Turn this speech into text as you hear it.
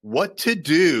What to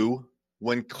do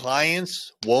when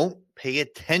clients won't pay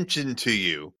attention to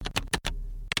you.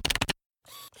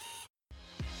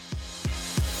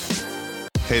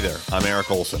 Hey there, I'm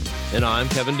Eric Olson. And I'm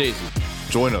Kevin Daisy.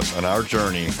 Join us on our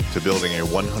journey to building a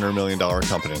 $100 million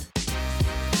company.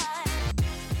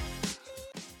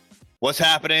 What's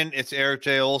happening? It's Eric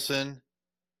J. Olson.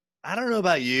 I don't know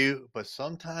about you, but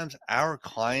sometimes our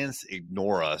clients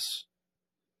ignore us.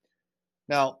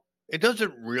 Now, it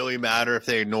doesn't really matter if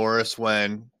they ignore us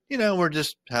when, we're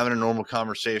just having a normal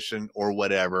conversation or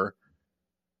whatever.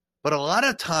 But a lot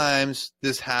of times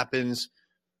this happens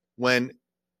when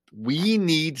we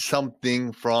need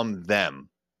something from them.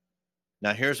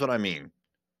 Now, here's what I mean.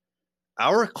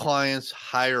 Our clients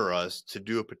hire us to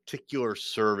do a particular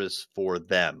service for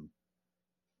them.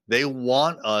 They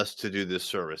want us to do this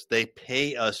service. They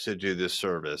pay us to do this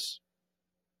service.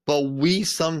 But we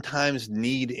sometimes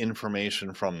need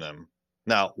information from them.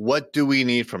 Now, what do we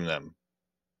need from them?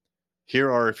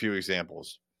 Here are a few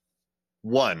examples.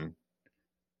 One,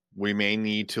 we may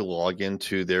need to log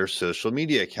into their social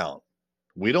media account.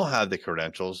 We don't have the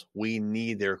credentials. We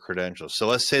need their credentials. So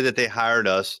let's say that they hired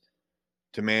us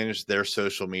to manage their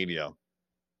social media,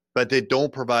 but they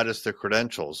don't provide us the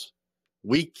credentials.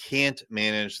 We can't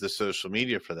manage the social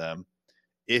media for them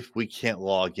if we can't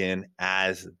log in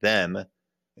as them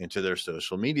into their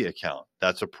social media account.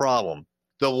 That's a problem.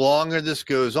 The longer this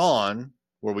goes on,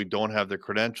 where we don't have the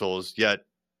credentials, yet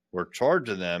we're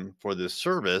charging them for this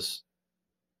service,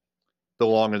 the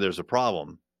longer there's a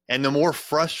problem. And the more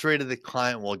frustrated the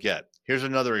client will get. Here's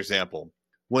another example.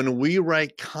 When we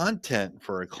write content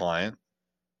for a client,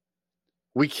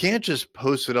 we can't just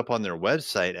post it up on their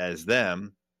website as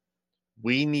them.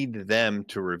 We need them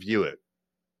to review it.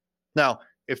 Now,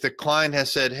 if the client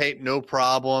has said, hey, no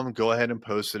problem, go ahead and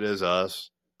post it as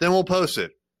us, then we'll post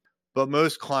it. But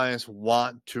most clients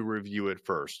want to review it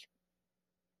first.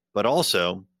 But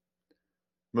also,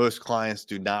 most clients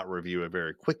do not review it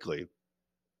very quickly.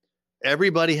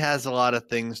 Everybody has a lot of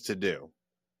things to do.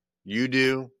 You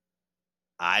do,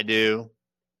 I do,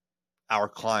 our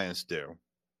clients do.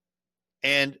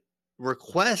 And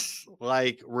requests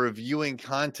like reviewing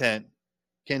content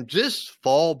can just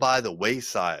fall by the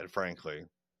wayside, frankly.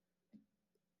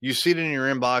 You see it in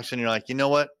your inbox and you're like, you know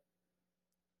what?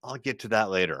 I'll get to that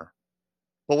later.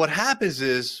 But what happens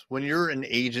is when you're an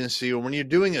agency or when you're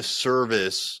doing a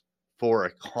service for a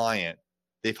client,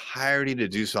 they've hired you to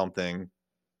do something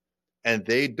and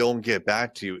they don't get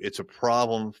back to you. It's a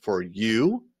problem for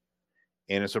you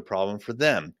and it's a problem for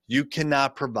them. You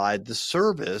cannot provide the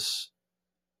service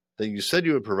that you said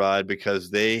you would provide because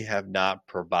they have not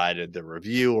provided the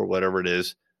review or whatever it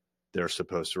is they're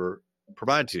supposed to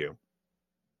provide to you.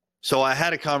 So I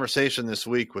had a conversation this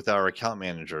week with our account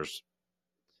managers.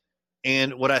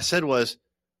 And what I said was,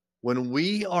 when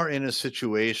we are in a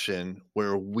situation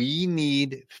where we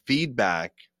need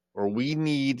feedback or we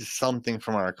need something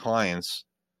from our clients,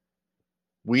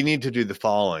 we need to do the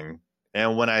following.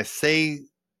 And when I say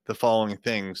the following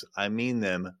things, I mean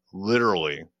them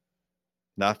literally.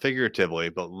 Not figuratively,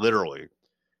 but literally.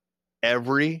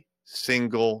 Every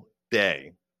single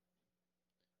day,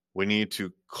 we need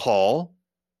to call.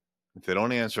 If they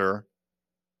don't answer,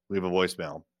 leave a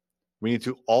voicemail. We need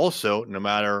to also, no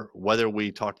matter whether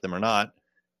we talk to them or not,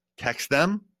 text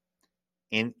them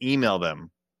and email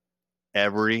them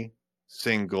every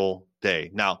single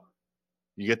day. Now,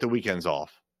 you get the weekends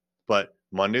off, but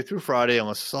Monday through Friday,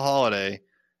 unless it's a holiday,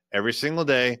 every single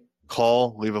day,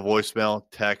 call, leave a voicemail,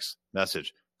 text,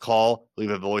 message. Call,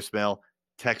 leave a voicemail,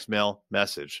 text, mail,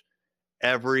 message.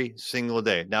 Every single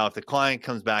day. Now, if the client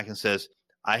comes back and says,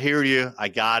 I hear you, I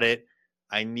got it,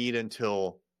 I need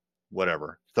until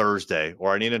whatever, Thursday,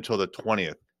 or I need until the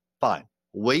 20th, fine.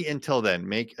 Wait until then.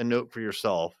 Make a note for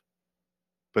yourself.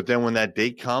 But then when that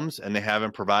date comes and they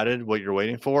haven't provided what you're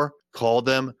waiting for, call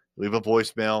them, leave a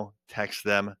voicemail, text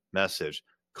them, message.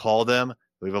 Call them,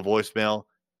 leave a voicemail,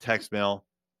 text, mail,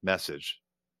 message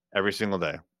every single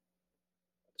day.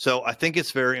 So I think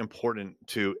it's very important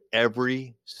to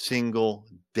every single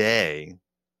day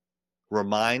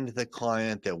remind the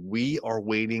client that we are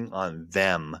waiting on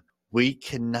them. We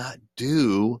cannot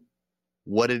do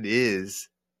what it is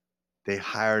they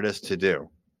hired us to do.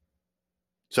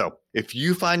 So if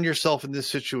you find yourself in this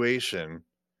situation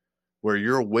where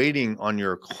you're waiting on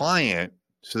your client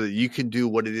so that you can do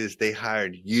what it is they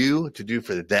hired you to do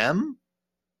for them,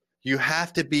 you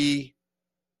have to be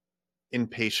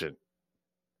impatient.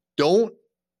 Don't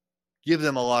give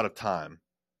them a lot of time.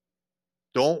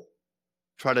 Don't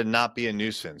try to not be a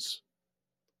nuisance.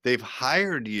 They've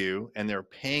hired you and they're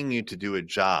paying you to do a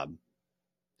job.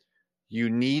 You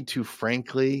need to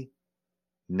frankly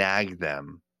nag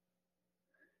them.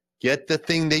 Get the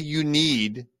thing that you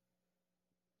need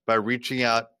by reaching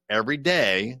out every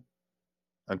day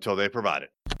until they provide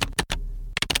it.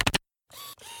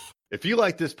 If you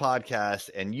like this podcast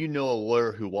and you know a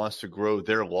lawyer who wants to grow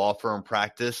their law firm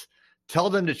practice, tell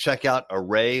them to check out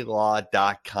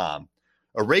ArrayLaw.com.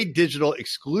 Array Digital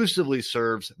exclusively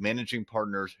serves managing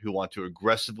partners who want to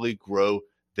aggressively grow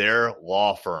their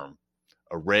law firm.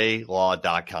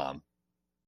 ArrayLaw.com.